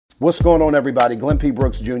What's going on, everybody? Glenn P.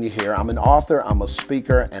 Brooks Jr. here. I'm an author, I'm a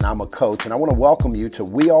speaker, and I'm a coach, and I want to welcome you to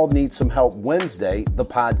We All Need Some Help Wednesday, the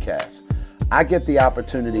podcast. I get the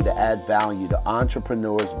opportunity to add value to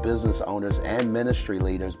entrepreneurs, business owners, and ministry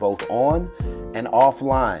leaders, both on and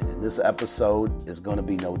offline. And this episode is going to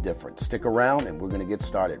be no different. Stick around, and we're going to get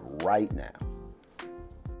started right now.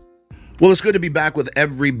 Well, it's good to be back with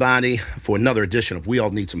everybody for another edition of We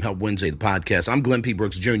All Need Some Help Wednesday, the podcast. I'm Glenn P.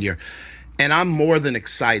 Brooks Jr., and I'm more than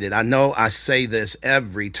excited. I know I say this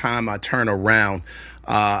every time I turn around,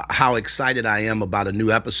 how excited I am about a new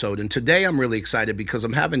episode. And today I'm really excited because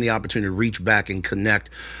I'm having the opportunity to reach back and connect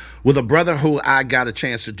with a brother who I got a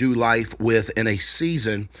chance to do life with in a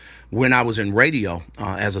season when I was in radio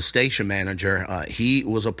as a station manager. He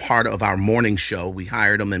was a part of our morning show. We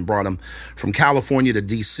hired him and brought him from California to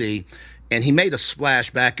D.C., and he made a splash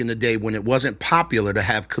back in the day when it wasn't popular to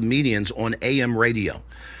have comedians on AM radio.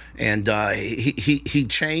 And he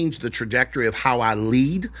changed the trajectory of how I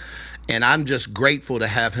lead, and I'm just grateful to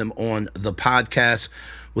have him on the podcast.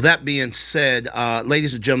 With that being said,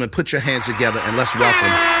 ladies and gentlemen, put your hands together and let's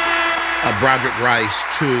welcome Broderick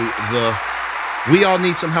to the We All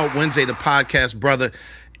Need Some Help Wednesday, the podcast. Brother,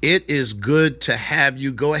 it is good to have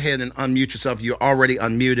you. Go ahead and unmute yourself. You're already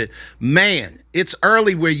unmuted. Man, it's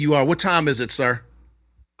early where you are. What time is it, sir?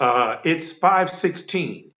 It's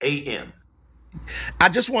 5:16 a.m. I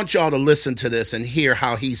just want y'all to listen to this and hear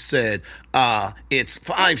how he said, it's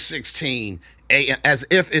 5:16 a.m. as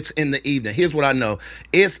if it's in the evening. Here's what I know.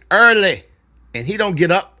 It's early, and he don't get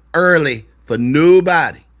up early for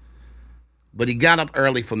nobody, but he got up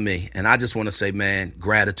early for me, and I just want to say, man,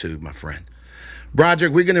 gratitude, my friend.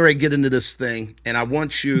 Broderick, we're going to get into this thing, and I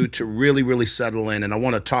want you to really, really settle in, and I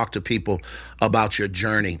want to talk to people about your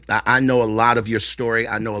journey. I know a lot of your story.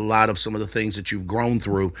 I know a lot of some of the things that you've grown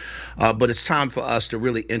through, but it's time for us to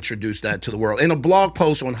really introduce that to the world. In a blog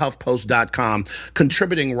post on HuffPost.com,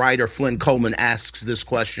 contributing writer Flynn Coleman asks this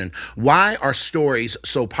question: why are stories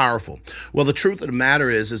so powerful? Well, the truth of the matter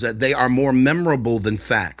is that they are more memorable than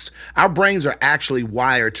facts. Our brains are actually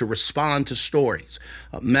wired to respond to stories.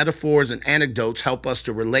 Metaphors and anecdotes help us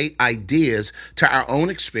to relate ideas to our own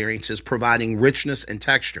experiences, providing richness and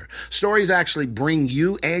texture. Stories actually bring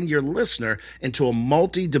you and your listener into a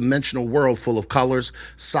multi-dimensional world full of colors,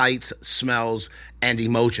 sights, smells, and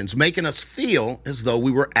emotions, making us feel as though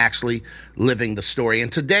we were actually living the story.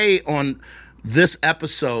 And today on this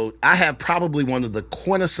episode, I have probably one of the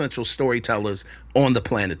quintessential storytellers on the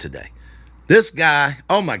planet today. This guy,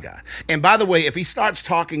 oh my God. And by the way, if he starts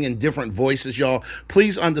talking in different voices, y'all,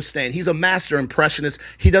 please understand, he's a master impressionist.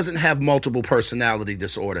 He doesn't have multiple personality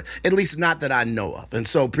disorder, at least not that I know of. And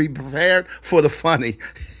so be prepared for the funny.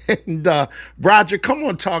 And Broderick, come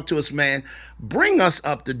on, talk to us, man. Bring us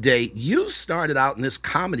up to date. You started out in this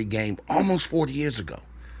comedy game almost 40 years ago.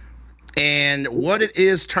 And what it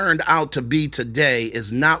is turned out to be today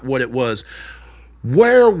is not what it was.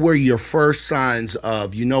 Where were your first signs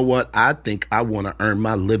of, you know what, I think I want to earn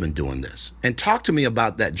my living doing this? And talk to me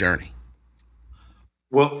about that journey.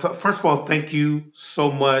 Well, first of all, thank you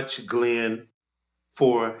so much, Glenn,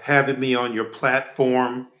 for having me on your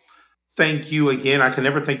platform. Thank you again. I can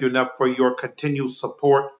never thank you enough for your continued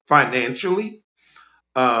support financially.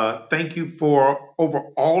 Thank you for over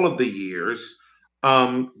all of the years,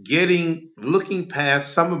 looking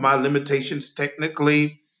past some of my limitations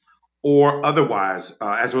technically or otherwise,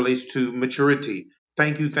 as it relates to maturity.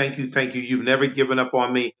 Thank you, thank you, thank you. You've never given up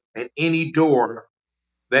on me. And any door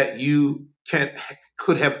that you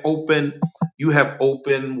could have opened, you have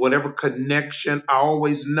opened. Whatever connection, I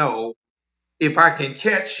always know if I can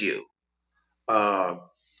catch you, and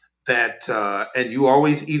you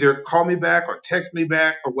always either call me back or text me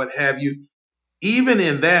back or what have you. Even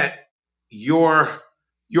in that, your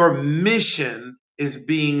mission is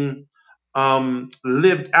being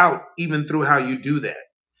lived out even through how you do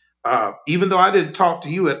that. Even though I didn't talk to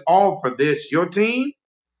you at all for this, your team,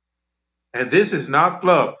 and this is not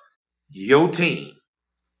fluff, your team.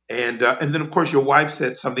 And then, of course, your wife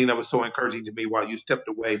said something that was so encouraging to me while you stepped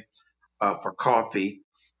away for coffee.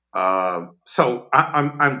 So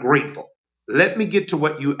I'm grateful. Let me get to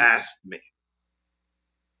what you asked me.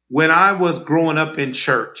 When I was growing up in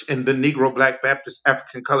church, in the Negro Black Baptist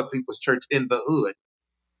African Colored People's Church in the hood,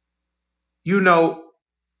 you know,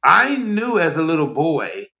 I knew as a little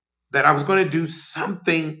boy that I was going to do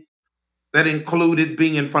something that included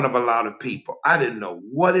being in front of a lot of people. I didn't know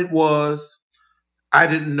what it was. I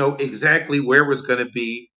didn't know exactly where it was going to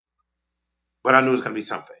be, but I knew it was going to be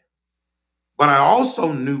something. But I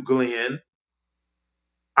also knew, Glenn,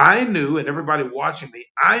 and everybody watching me,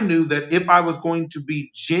 I knew that if I was going to be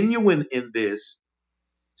genuine in this,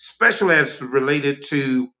 especially as related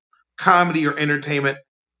to comedy or entertainment,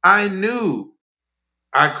 I knew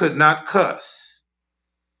I could not cuss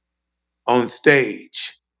on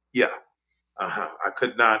stage. Yeah,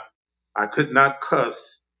 I could not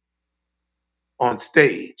cuss on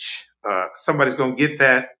stage. Somebody's gonna get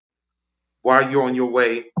that while you're on your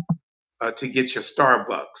way to get your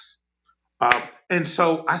Starbucks. And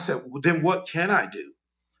so I said, well, then what can I do?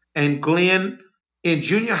 And Glenn, in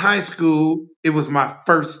junior high school, it was my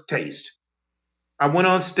first taste. I went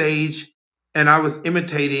on stage and I was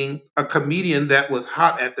imitating a comedian that was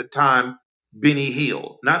hot at the time, Benny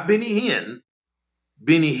Hill. Not Benny Hinn,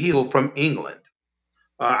 Benny Hill from England.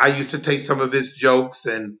 I used to take some of his jokes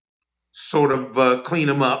and sort of clean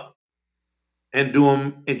them up and do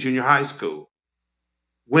them in junior high school.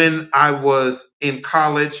 When I was in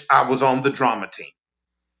college, I was on the drama team.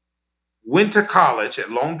 Went to college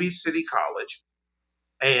at Long Beach City College,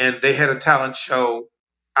 and they had a talent show.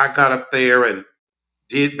 I got up there and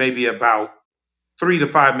did maybe about 3 to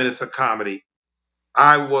 5 minutes of comedy.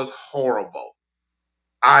 I was horrible.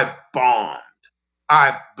 I bombed.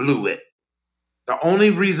 I blew it. The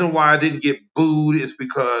only reason why I didn't get booed is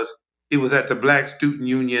because it was at the Black Student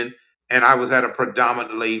Union and I was at a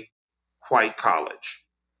predominantly white college.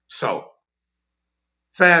 So,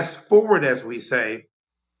 fast forward, as we say,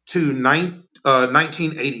 to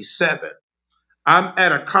 1987. I'm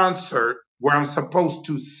at a concert where I'm supposed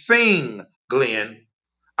to sing, Glenn.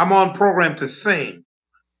 I'm on program to sing.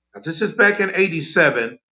 Now, this is back in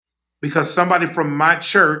 87 because somebody from my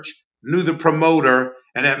church knew the promoter,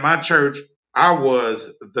 and at my church, I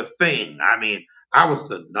was the thing. I mean, I was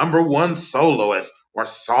the number one soloist or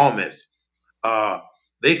psalmist. Uh,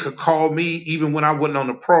 they could call me even when I wasn't on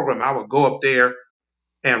the program. I would go up there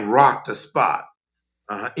and rock the spot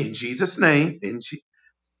in Jesus' name.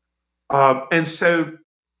 And so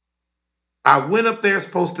I went up there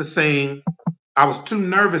supposed to sing. I was too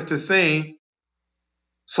nervous to sing,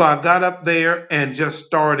 so I got up there and just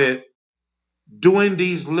started doing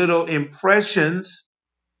these little impressions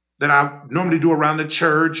that I normally do around the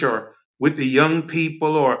church or with the young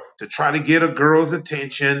people or to try to get a girl's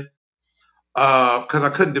attention because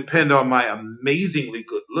I couldn't depend on my amazingly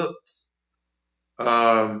good looks.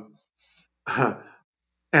 Um, and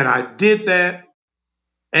I did that.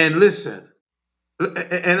 And listen,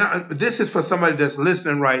 this is for somebody that's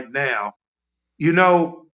listening right now. You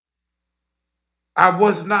know, I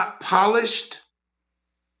was not polished,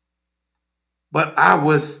 but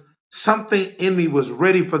something in me was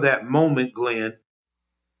ready for that moment, Glenn.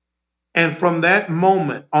 And from that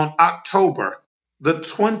moment on October the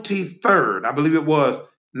 23rd, I believe it was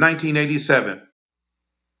 1987,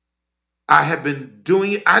 I had been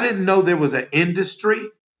doing it. I didn't know there was an industry.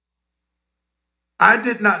 I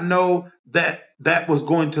did not know that that was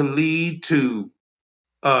going to lead to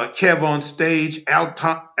Kev on stage,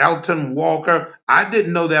 Alton Walker. I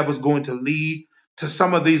didn't know that was going to lead to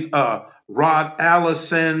some of these Rod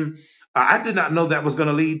Allison. I did not know that was going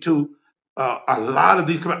to lead to a lot of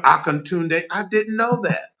these Akantunde. I didn't know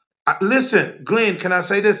that. Listen, Glenn, can I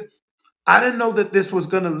say this? I didn't know that this was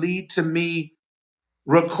going to lead to me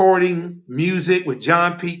recording music with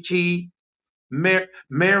John P. Key, Mary,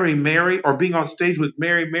 or being on stage with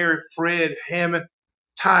Mary, Fred Hammond,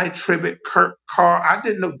 Ty Tribbett, Kurt Carr. I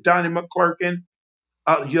didn't know Donnie McClurkin,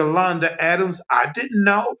 Yolanda Adams. I didn't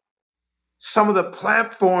know some of the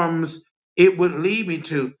platforms it would lead me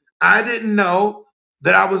to. I didn't know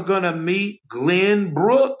that I was going to meet Glenn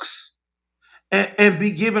Brooks and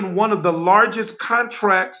be given one of the largest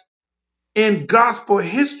contracts in gospel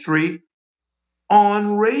history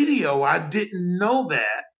on radio. I didn't know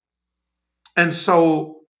that. And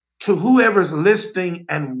so, to whoever's listening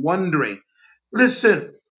and wondering,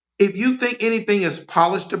 listen, if you think anything is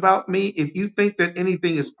polished about me, if you think that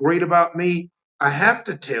anything is great about me, I have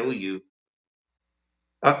to tell you,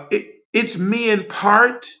 it's me in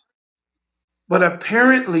part, but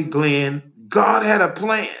apparently, Glenn, God had a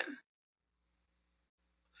plan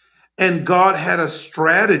and God had a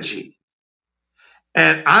strategy.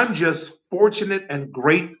 And I'm just fortunate and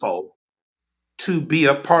grateful to be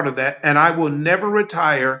a part of that. And I will never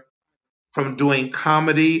retire from doing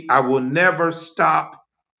comedy. I will never stop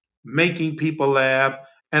making people laugh.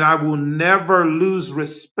 And I will never lose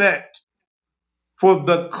respect for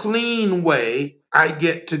the clean way I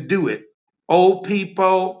get to do it. Old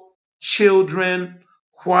people, children,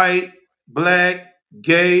 white, black,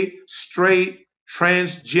 gay, straight,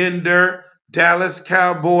 transgender, Dallas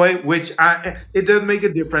Cowboy, it doesn't make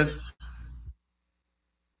a difference.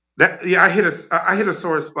 That yeah, I hit a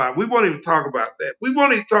sore spot. We won't even talk about that. We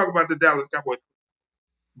won't even talk about the Dallas Cowboys.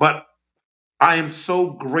 But I am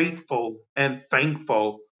so grateful and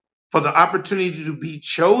thankful for the opportunity to be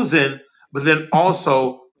chosen, but then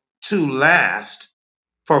also to last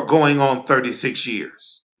for going on 36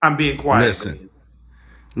 years. I'm being quiet, Listen, Glenn.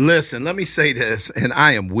 listen, let me say this, and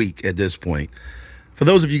I am weak at this point. For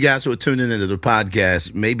those of you guys who are tuning into the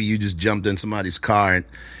podcast, maybe you just jumped in somebody's car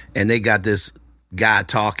and they got this guy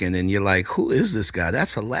talking and you're like, who is this guy?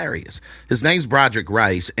 That's hilarious. His name's Broderick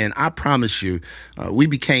Rice. And I promise you, we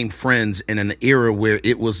became friends in an era where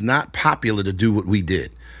it was not popular to do what we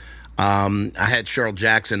did. I had Cheryl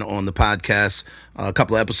Jackson on the podcast a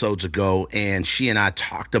couple of episodes ago, and she and I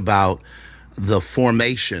talked about the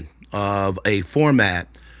formation of a format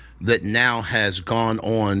that now has gone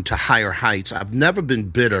on to higher heights. I've never been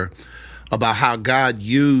bitter about how God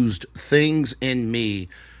used things in me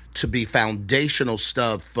to be foundational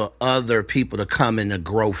stuff for other people to come and to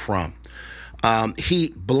grow from.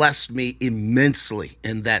 He blessed me immensely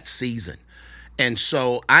in that season. And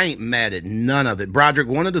so I ain't mad at none of it. Broderick,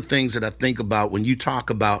 one of the things that I think about when you talk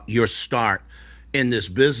about your start in this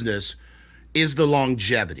business is the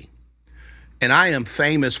longevity. And I am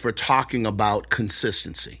famous for talking about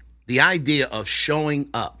consistency. The idea of showing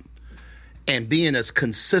up and being as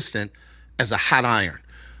consistent as a hot iron.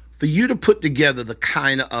 For you to put together the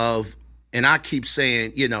kind of, and I keep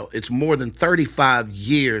saying, it's more than 35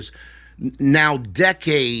 years, now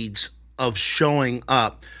decades of showing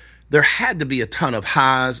up. There had to be a ton of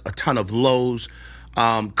highs, a ton of lows.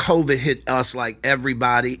 COVID hit us like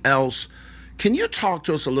everybody else. Can you talk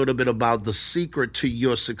to us a little bit about the secret to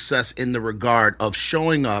your success in the regard of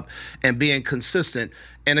showing up and being consistent?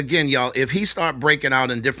 And again, y'all, if he start breaking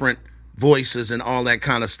out in different voices and all that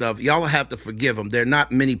kind of stuff, y'all have to forgive him. There are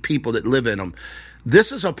not many people that live in them.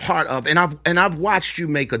 This is a part of, and I've watched you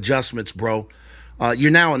make adjustments, bro.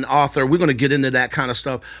 You're now an author. We're going to get into that kind of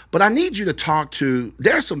stuff. But I need you to talk to,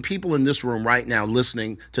 there are some people in this room right now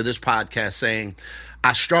listening to this podcast saying,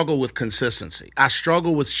 I struggle with consistency. I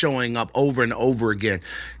struggle with showing up over and over again.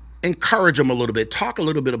 Encourage them a little bit. Talk a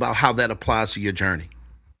little bit about how that applies to your journey.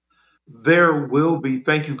 There will be,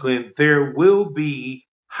 thank you, Glenn, there will be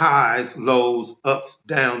highs, lows, ups,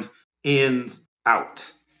 downs, ins,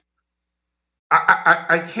 outs.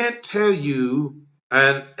 I can't tell you,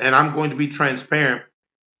 and I'm going to be transparent.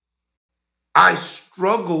 I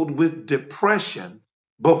struggled with depression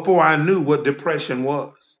before I knew what depression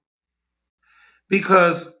was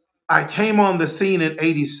because I came on the scene in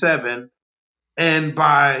 87, and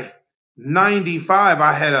by 95,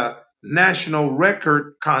 I had a national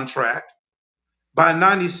record contract. By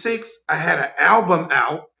 96, I had an album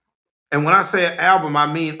out. And when I say an album, I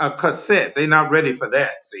mean a cassette. They're not ready for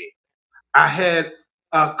that, see. I had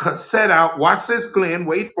a cassette out. Watch this, Glenn.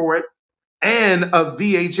 Wait for it. And a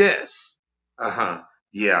VHS. Uh-huh.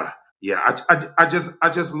 Yeah. Yeah. I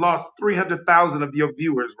just lost 300,000 of your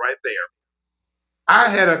viewers right there. I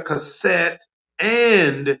had a cassette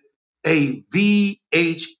and a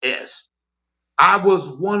VHS. I was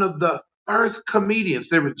one of the first comedians.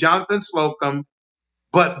 There was Jonathan Slocum,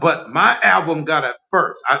 but my album got it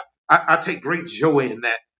first. I take great joy in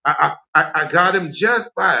that. I got him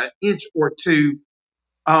just by an inch or two.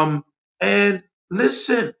 And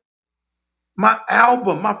listen,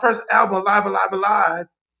 my first album, Alive, Alive, Alive,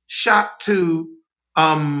 shot to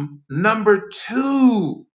number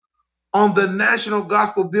 2 on the National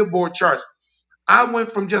Gospel Billboard charts. I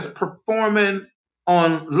went from just performing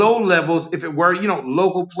on low levels, if it were,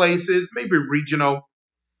 local places, maybe regional,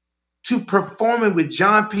 to performing with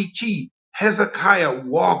John P. Key, Hezekiah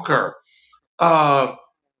Walker. Uh,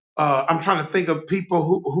 I'm trying to think of people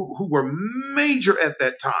who were major at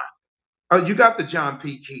that time. You got the John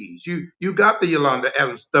P. Keys. You got the Yolanda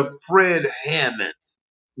Adams, the Fred Hammonds.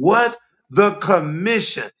 What? The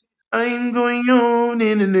Commissions. I'm going on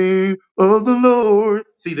in the name of the Lord.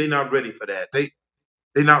 See, they're not ready for that.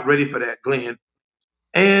 They're not ready for that, Glenn.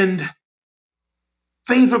 And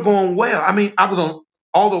things were going well. I mean, I was on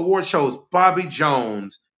all the award shows, Bobby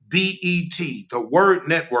Jones, BET, The Word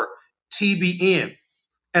Network, TBN.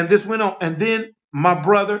 And this went on. And then my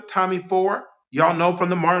brother, Tommy Ford, y'all know from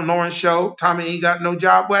the Martin Lawrence show, Tommy ain't got no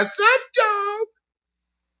job. What's up, Joe?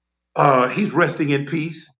 He's resting in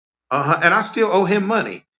peace. And I still owe him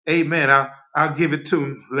money. Amen. I'll give it to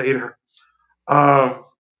him later. Uh,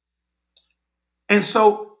 and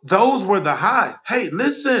so those were the highs. Hey,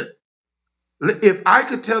 listen, if I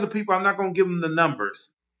could tell the people, I'm not going to give them the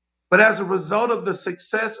numbers, but as a result of the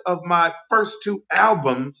success of my first 2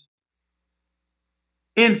 albums,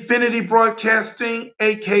 Infinity Broadcasting,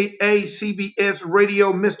 aka CBS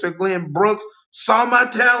Radio, Mr. Glenn Brooks, saw my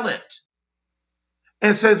talent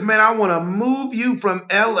and says, man, I want to move you from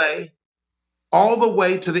LA all the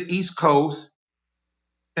way to the East Coast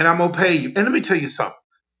and I'm going to pay you. And let me tell you something.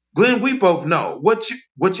 Glenn, we both know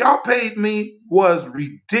what y'all paid me was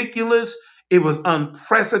ridiculous. It was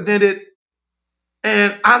unprecedented,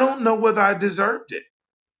 and I don't know whether I deserved it.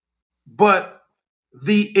 But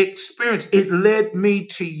the experience, it led me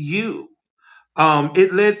to you.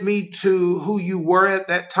 It led me to who you were at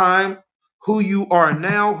that time, who you are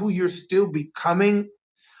now, who you're still becoming.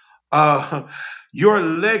 Uh, your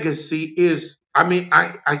legacy is, I mean,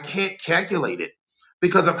 I can't calculate it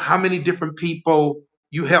because of how many different people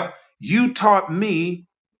you helped. You taught me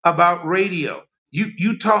about radio.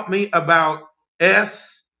 You taught me about SPL,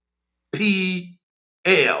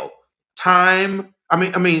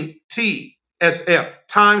 TSL,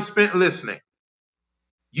 time spent listening.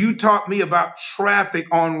 You taught me about traffic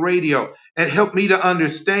on radio and helped me to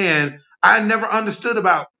understand. I never understood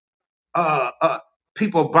about uh, uh,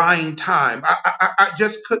 people buying time. I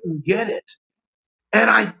just couldn't get it. And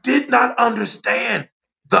I did not understand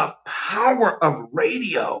the power of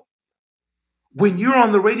radio. When you're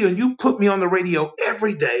on the radio, and you put me on the radio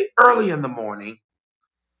every day, early in the morning,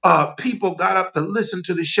 people got up to listen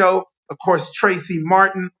to the show. Of course, Tracy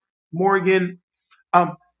Martin, Morgan,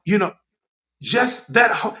 um, you know, just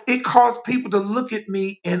that it caused people to look at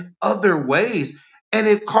me in other ways. And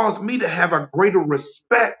it caused me to have a greater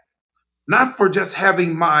respect, not for just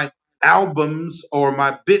having my albums or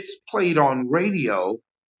my bits played on radio,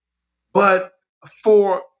 but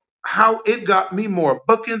for how it got me more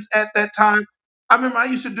bookings at that time. I remember I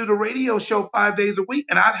used to do the radio show 5 days a week,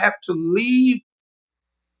 and I'd have to leave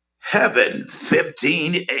Heaven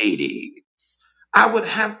 1580. I would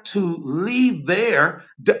have to leave there.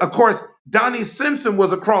 Of course, Donnie Simpson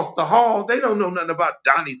was across the hall. They don't know nothing about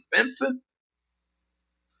Donnie Simpson.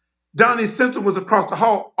 Donnie Simpson was across the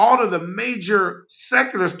hall. All of the major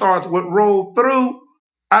secular stars would roll through.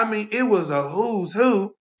 I mean, it was a who's who.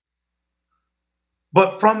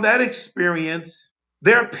 But from that experience,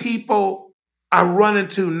 there are people I run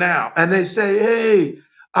into now, and they say, "Hey,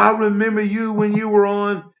 I remember you when you were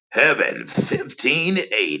on Heaven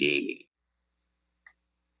 1580,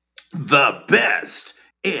 the best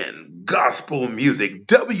in gospel music,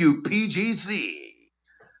 WPGC."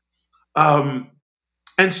 Um,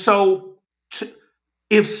 and so,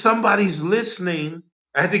 if somebody's listening,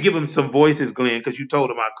 I had to give them some voices, Glenn, because you told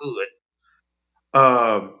them I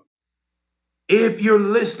could. If you're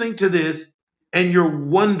listening to this and you're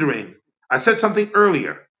wondering, I said something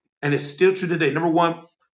earlier, and it's still true today. Number one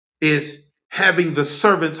is having the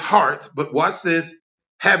servant's heart, but watch this,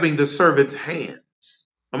 having the servant's hands.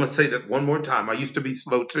 I'm going to say that one more time. I used to be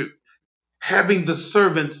slow too. Having the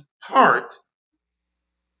servant's heart,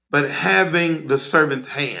 but having the servant's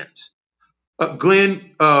hands.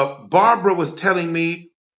 Glenn, Barbara was telling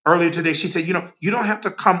me earlier today, she said, you don't have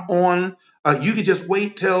to come on. You can just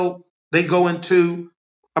wait till they go into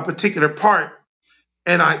a particular part.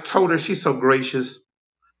 And I told her, she's so gracious.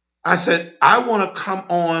 I said, I want to come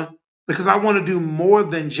on because I want to do more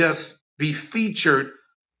than just be featured.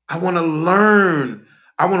 I want to learn.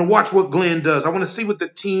 I want to watch what Glenn does. I want to see what the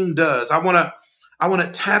team does. I want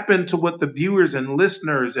to tap into what the viewers and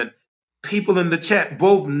listeners and people in the chat,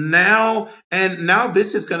 both now and now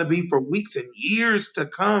this is going to be for weeks and years to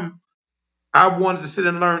come. I wanted to sit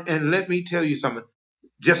and learn. And let me tell you something,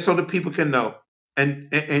 just so that people can know.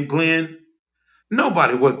 And Glenn,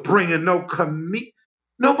 nobody was bringing no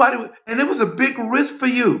and it was a big risk for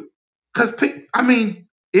you because I mean,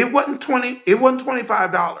 it wasn't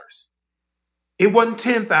 $25, it wasn't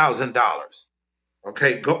 $10,000.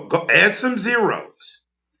 Okay, go add some zeros.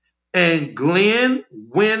 And Glenn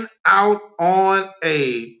went out on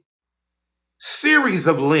a series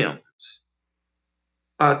of limbs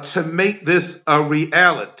to make this a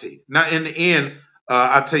reality. Now, in the end,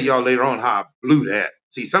 I'll tell y'all later on how I blew that.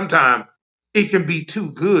 See, sometimes it can be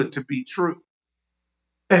too good to be true,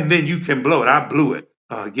 and then you can blow it. I blew it.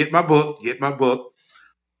 Get my book, get my book.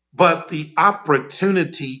 But the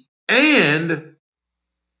opportunity and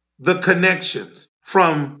the connections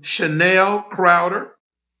from Chanel Crowder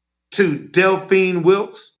to Delphine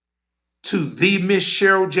Wilkes to the Miss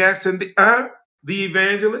Cheryl Jackson, the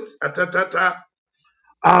evangelist,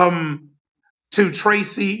 um, to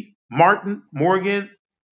Tracy Martin Morgan,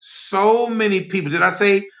 so many people. Did I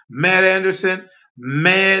say Matt Anderson?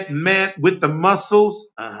 Matt with the muscles.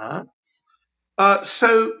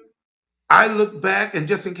 So I look back, and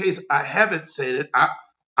just in case I haven't said it,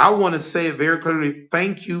 I want to say it very clearly.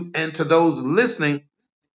 Thank you, and to those listening,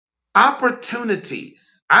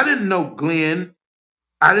 opportunities. I didn't know Glenn.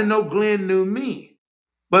 I didn't know Glenn knew me,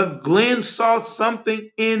 but Glenn saw something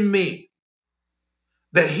in me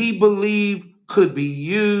that he believed could be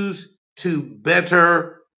used to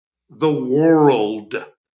better the world.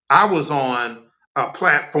 I was on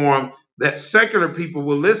platform that secular people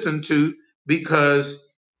will listen to because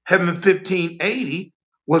Heaven 1580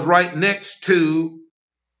 was right next to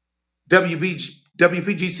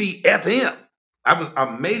WPGC FM. I was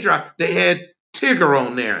a major. They had Tigger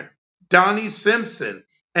on there, Donnie Simpson,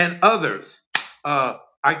 and others. I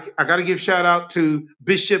got to give shout out to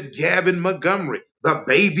Bishop Gavin Montgomery, the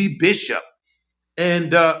baby bishop.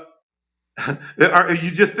 And are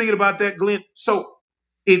you just thinking about that, Glenn? So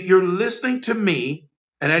if you're listening to me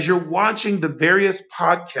and as you're watching the various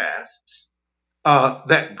podcasts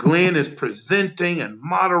that Glenn is presenting and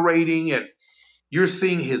moderating, and you're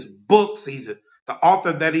seeing his books, he's the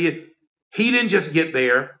author that he is. He didn't just get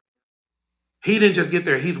there. He didn't just get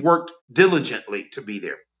there. He's worked diligently to be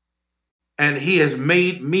there. And he has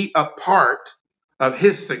made me a part of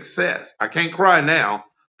his success. I can't cry now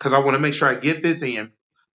because I want to make sure I get this in.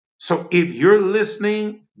 So if you're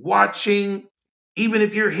listening, watching, even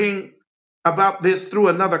if you're hearing about this through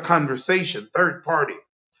another conversation, third party,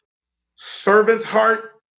 servant's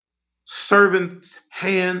heart, servant's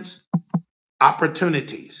hands,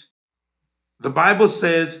 opportunities. The Bible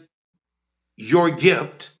says your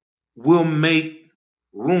gift will make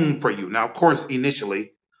room for you. Now, of course,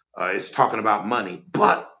 initially, it's talking about money,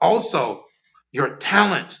 but also your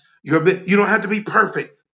talent. You don't have to be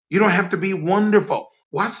perfect. You don't have to be wonderful.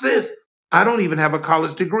 Watch this. I don't even have a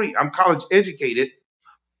college degree. I'm college educated,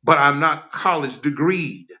 but I'm not college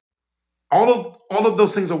degreed. All of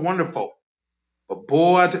those things are wonderful. But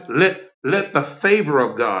boy, let the favor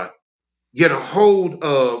of God get a hold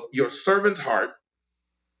of your servant's heart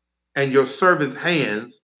and your servant's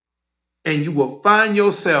hands, and you will find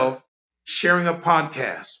yourself sharing a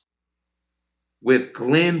podcast with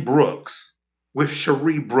Glenn Brooks, with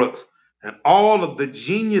Cherie Brooks, and all of the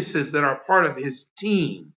geniuses that are part of his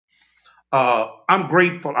team. I'm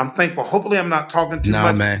grateful. I'm thankful. Hopefully, I'm not talking too Nah,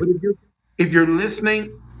 much. man. But if you're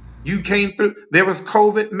listening, you came through. There was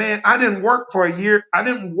COVID, man. I didn't work for a year. I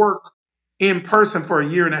didn't work in person for a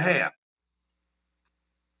year and a half.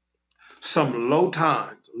 Some low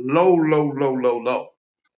times, low, low, low, low, low.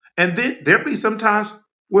 And then there'll be some times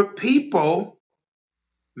where people,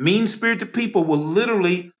 mean spirited people, will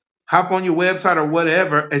literally hop on your website or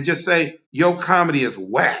whatever and just say, your comedy is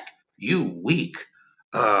whack. You weak.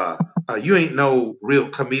 You ain't no real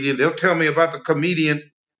comedian. They'll tell me about the comedian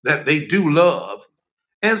that they do love.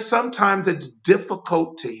 And sometimes it's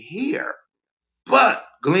difficult to hear. But,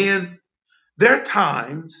 Glenn, there are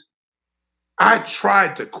times I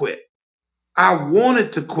tried to quit. I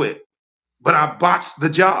wanted to quit, but I botched the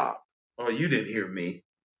job. Oh, you didn't hear me.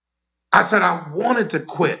 I said I wanted to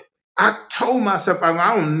quit. I told myself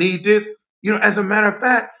I don't need this. As a matter of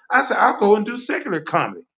fact, I said I'll go and do secular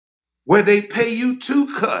comedy where they pay you to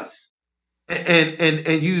cuss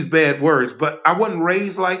and use bad words. But I wasn't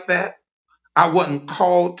raised like that. I wasn't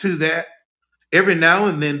called to that. Every now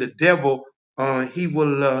and then, the devil he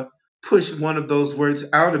will push one of those words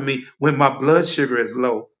out of me when my blood sugar is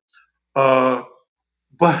low. Uh,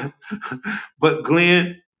 but but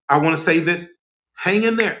Glenn, I want to say this: hang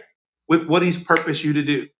in there with what He's purposed you to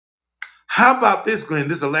do. How about this, Glenn?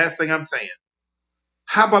 This is the last thing I'm saying.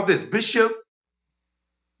 How about this? Bishop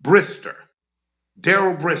Brister,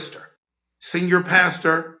 Daryl Brister, senior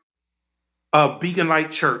pastor of Beacon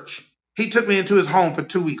Light Church. He took me into his home for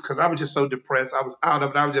 2 weeks because I was just so depressed. I was out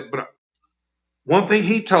of it. I was just, one thing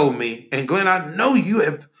he told me, and Glenn, I know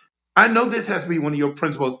this has to be one of your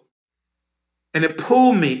principles, and it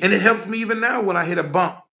pulled me, and it helps me even now when I hit a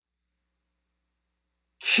bump.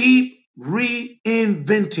 Keep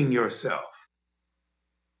reinventing yourself.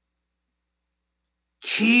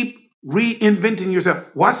 Keep reinventing yourself.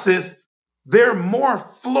 Watch this. There are more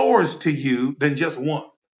floors to you than just one.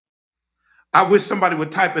 I wish somebody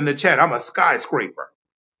would type in the chat, I'm a skyscraper.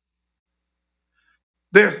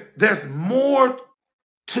 There's more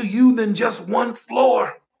to you than just one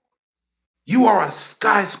floor. You are a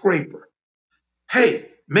skyscraper. Hey,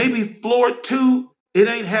 maybe floor 2, it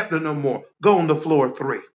ain't happening no more. Go on to floor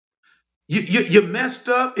 3. You messed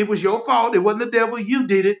up. It was your fault. It wasn't the devil. You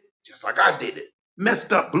did it, just like I did it.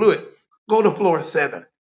 Messed up, blew it. Go to floor 7.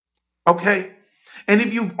 Okay? And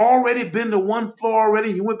if you've already been to one floor already,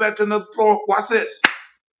 you went back to another floor, watch this.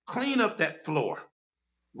 Clean up that floor.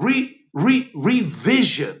 Revision,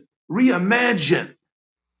 reimagine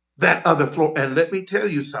that other floor. And let me tell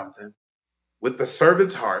you something, with the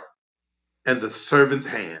servant's heart and the servant's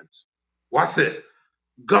hands. Watch this.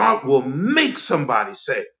 God will make somebody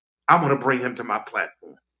say, I'm going to bring him to my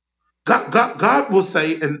platform. God will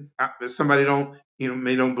say, and somebody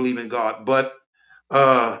may don't believe in God, but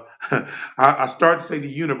I start to say the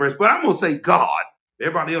universe, but I'm going to say God.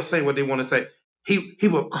 Everybody else say what they want to say. He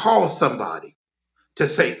will call somebody. to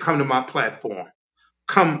say, come to my platform,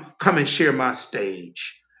 come and share my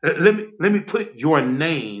stage. Let me put your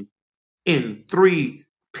name in three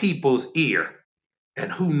people's ear, and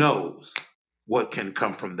who knows what can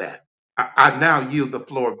come from that. I now yield the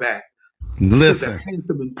floor back to the Listen,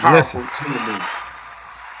 handsome and listen. powerful gentleman.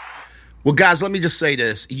 Well, guys, let me just say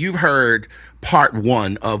this. You've heard part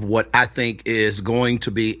one of what I think is going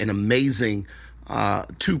to be an amazing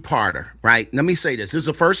two-parter, right? Let me say this. This is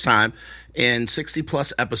the first time in 60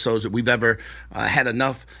 plus episodes that we've ever had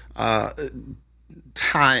enough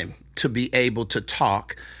time to be able to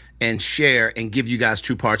talk and share and give you guys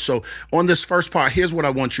two parts. So on this first part, here's what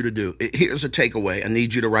I want you to do. Here's a takeaway. I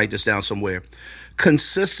need you to write this down somewhere.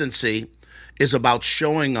 Consistency is about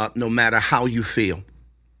showing up no matter how you feel.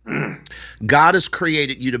 God has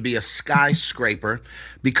created you to be a skyscraper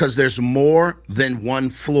because there's more than one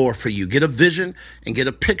floor for you. Get a vision and get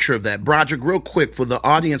a picture of that. Broderick, real quick, for the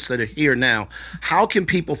audience that are here now, how can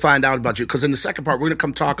people find out about you? Because in the second part, we're going to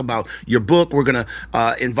come talk about your book. We're going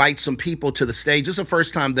to invite some people to the stage. This is the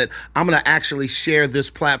first time that I'm going to actually share this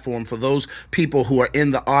platform for those people who are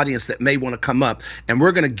in the audience that may want to come up. And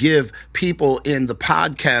we're going to give people in the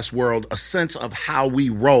podcast world a sense of how we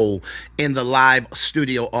roll in the live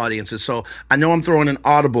studio audiences. So I know I'm throwing an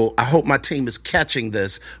audible. I hope my team is catching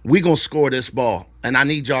this. We're going to score this ball, and I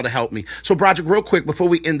need y'all to help me. So, Broderick, real quick, before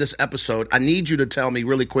we end this episode, I need you to tell me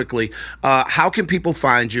really quickly, how can people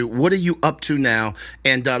find you? What are you up to now?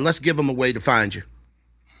 And let's give them a way to find you.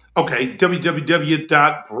 Okay,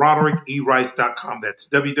 www.broderickerice.com. That's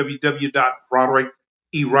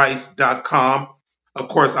www.broderickerice.com. Of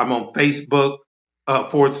course, I'm on Facebook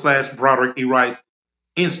 / Broderick E. Rice,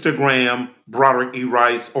 Instagram Broderick E.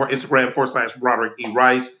 Rice, or Instagram / Broderick E.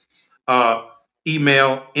 Rice.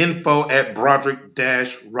 Email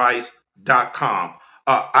info@broderick-rice.com.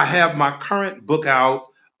 I have my current book out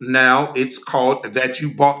now. It's called That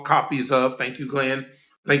You Bought Copies Of. Thank you, Glenn.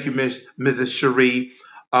 Thank you, Mrs. Cherie.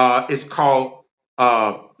 It's called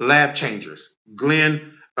Laugh Changers.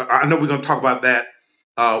 Glenn, I know we're going to talk about that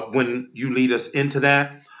when you lead us into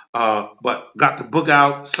that, but got the book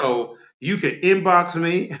out, so you can inbox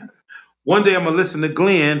me. One day I'm going to listen to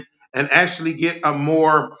Glenn and actually get a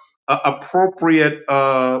more appropriate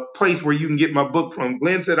place where you can get my book from.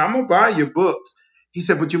 Glenn said, I'm going to buy your books. He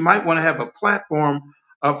said, but you might want to have a platform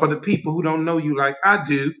for the people who don't know you like I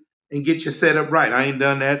do and get you set up right. I ain't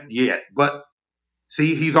done that yet. But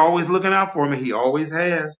see, he's always looking out for me. He always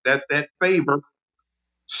has. That's that favor.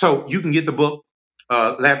 So you can get the book,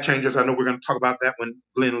 Laugh Changers. I know we're going to talk about that when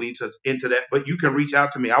Glenn leads us into that. But you can reach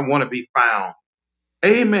out to me. I want to be found.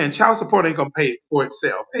 Amen. Child support ain't going to pay for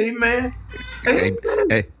itself. Amen.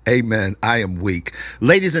 Amen. Amen. I am weak.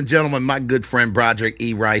 Ladies and gentlemen, my good friend Broderick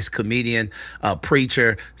E. Rice, comedian,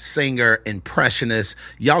 preacher, singer, impressionist.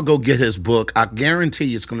 Y'all go get his book. I guarantee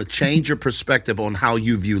you it's going to change your perspective on how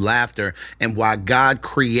you view laughter and why God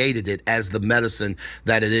created it as the medicine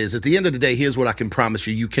that it is. At the end of the day, here's what I can promise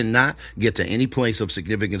you. You cannot get to any place of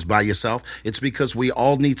significance by yourself. It's because we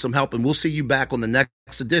all need some help. And we'll see you back on the next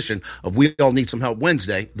edition of We All Need Some Help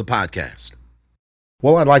Wednesday, the podcast.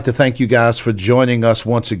 Well, I'd like to thank you guys for joining us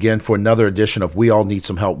once again for another edition of We All Need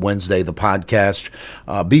Some Help Wednesday, the podcast.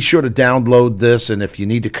 Be sure to download this, and if you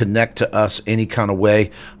need to connect to us any kind of way,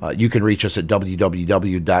 you can reach us at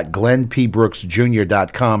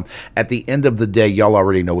www.glennpbrooksjr.com. At the end of the day, y'all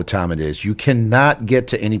already know what time it is. You cannot get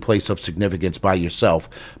to any place of significance by yourself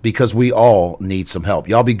because we all need some help.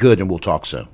 Y'all be good, and we'll talk soon.